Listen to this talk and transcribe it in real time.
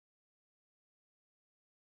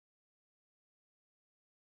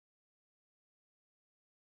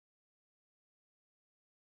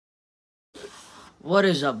What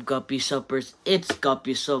is up, Guppy Suppers? It's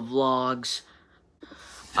Guppy Sub Vlogs.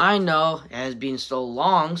 I know it has been so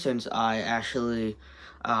long since I actually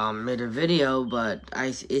made a video, but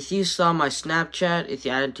if you saw my Snapchat, if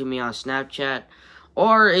you added to me on Snapchat,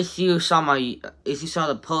 or if you saw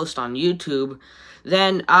the post on YouTube,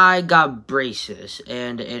 then I got braces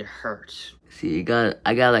and it hurts. See,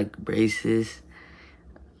 I got like braces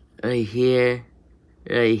right here,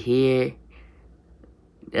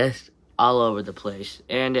 that's all over the place,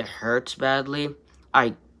 and it hurts badly.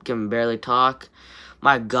 I can barely talk.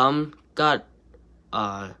 My gum got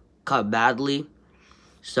cut badly,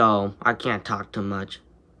 so I can't talk too much.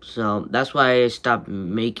 So that's why I stopped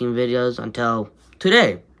making videos until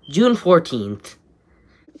today, June 14th.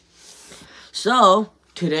 So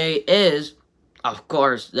today is, of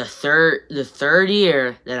course, the third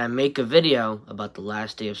year that I make a video about the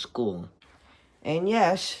last day of school. And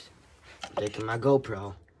yes, I'm taking my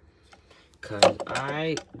GoPro, because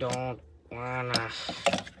I don't wanna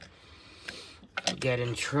get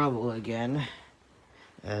in trouble again.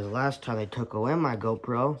 As last time they took away my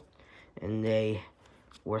GoPro, and they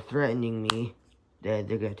were threatening me that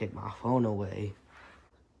they're gonna take my phone away.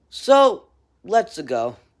 So, let's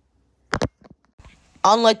go.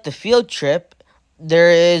 Unlike the field trip, there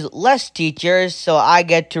is less teachers, so I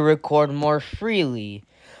get to record more freely.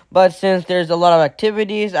 But since there's a lot of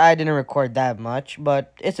activities, I didn't record that much,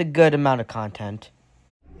 but it's a good amount of content.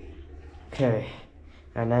 Okay,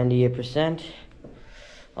 at 98%,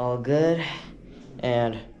 all good.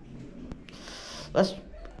 And I'm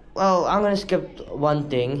gonna skip one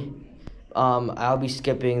thing. I'll be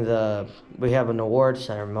skipping we have an award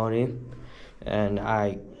ceremony, and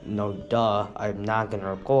I'm not gonna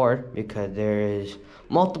record because there is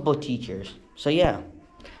multiple teachers. So yeah,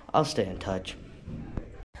 I'll stay in touch.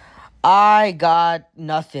 I got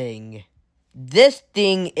nothing. This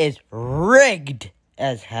thing is rigged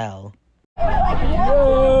as hell. Yeah.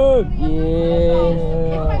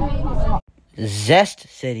 Zest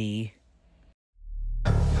City.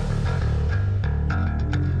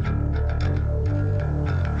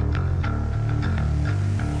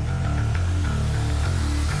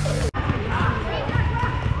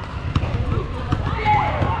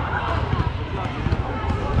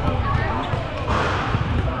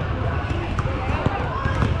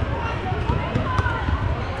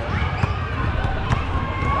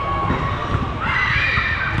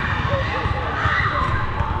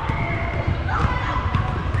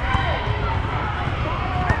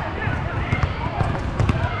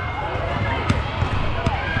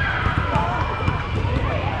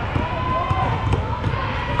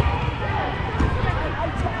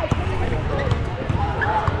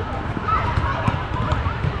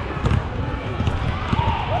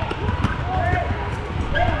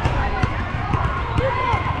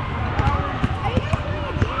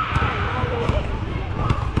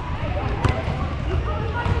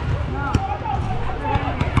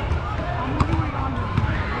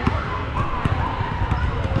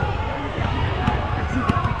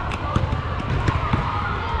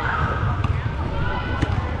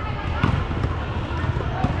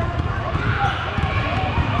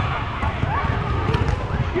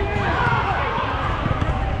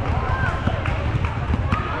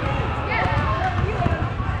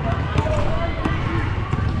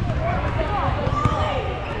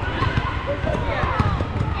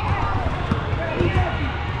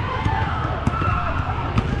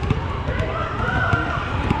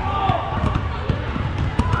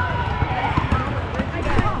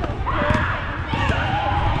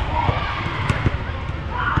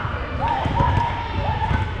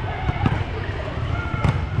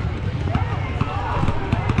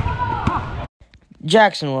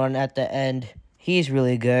 Jackson won at the end. He's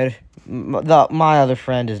really good. My other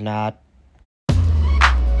friend is not.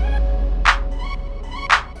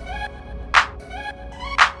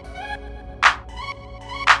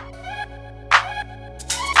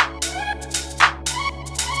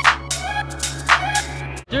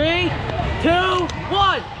 Three, two,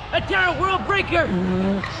 one. A Terra World Breaker.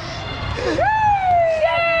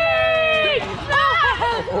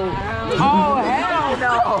 Oh, hell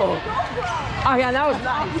no! Oh, yeah, that was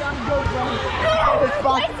nice. Can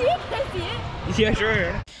I see it? Yeah,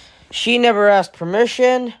 sure. She never asked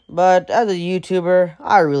permission, but as a YouTuber,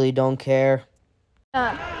 I really don't care. Is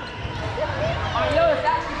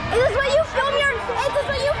this what you film your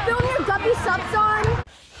Guppy Subs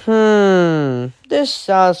on? This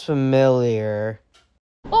sounds familiar.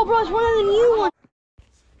 Oh, bro, it's one of the new ones.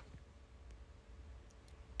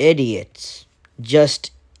 Idiots.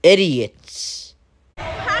 Just idiots.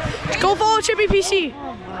 Go follow Chippy PC.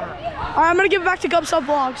 Alright, I'm gonna give it back to Gup Sub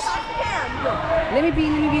Vlogs. Let me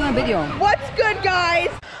be on video. What's good, guys?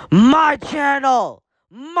 My channel!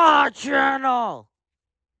 My channel!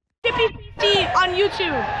 Chippy PC on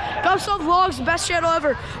YouTube. Gumsell Vlogs, best channel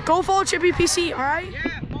ever. Go follow Chippy PC, alright?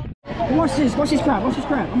 Watch this crap.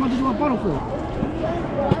 I'm about to do a bottle flip.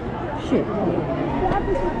 Shit.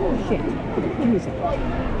 Shit. Give me a second.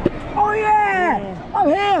 Oh yeah! I'm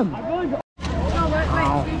him!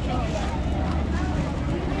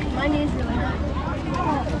 My knee's really hurt.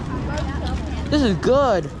 This is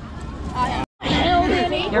good. Oh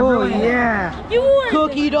yeah!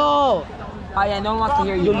 Cookie dough. Oh yeah, no one wants to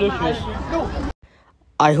hear you. Delicious.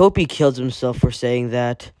 I hope he kills himself for saying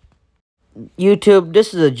that. YouTube,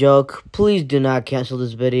 this is a joke. Please do not cancel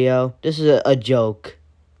this video. This is a joke.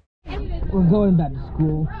 We're going back to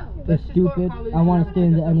school. It's stupid. I want to stay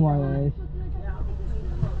in the NYA.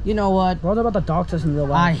 You know what? What about the doctors in real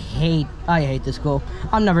I life? hate this school.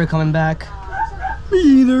 I'm never coming back. Me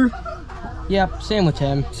either. Yep, same with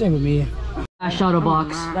him. Same with me. Shadow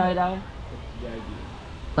box. Die.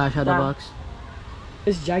 Shadow box.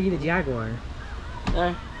 It's Jaggy the Jaguar.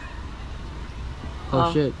 There.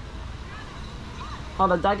 Oh shit.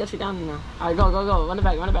 Hold on, dog, get you down now. Alright, go. Run it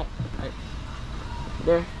back. Alright.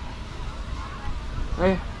 There.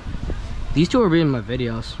 Right here. These two are reading my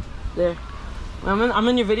videos. There. I'm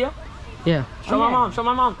in your video? Yeah. Show my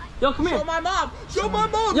mom. Yo, come here. Show my mom.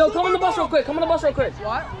 Yo, come on the bus real quick. What? Come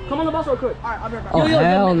on the bus real quick. Alright, I'll be right back. Oh,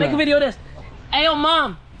 hell Make no. a video of this. Hey, yo,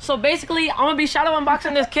 mom. So basically, I'm gonna be shadow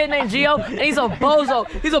unboxing this kid named Gio, and he's a bozo.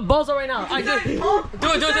 He's a bozo right now. Alright, do it.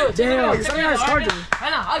 Damn, Take something it has out. charging. Right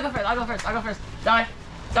now, I'll go first. Die.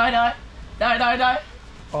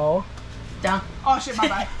 Oh. Down. Oh shit, bye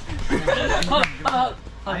bye.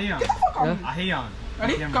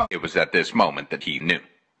 Ready? Go. It was at this moment that he knew.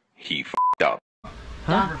 He f***ed up.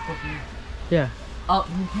 Huh? Yeah. Up.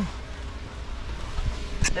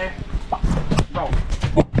 There. Bro.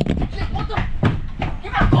 What the? You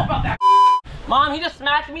gotta go about that. Mom, he just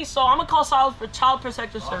smacked me, so I'm gonna call Child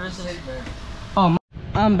Protective Services. Oh,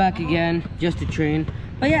 I'm back again just to train.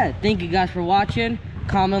 But yeah, thank you guys for watching.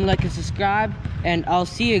 Comment, like, and subscribe. And I'll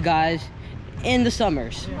see you guys in the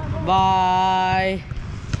summers. Bye.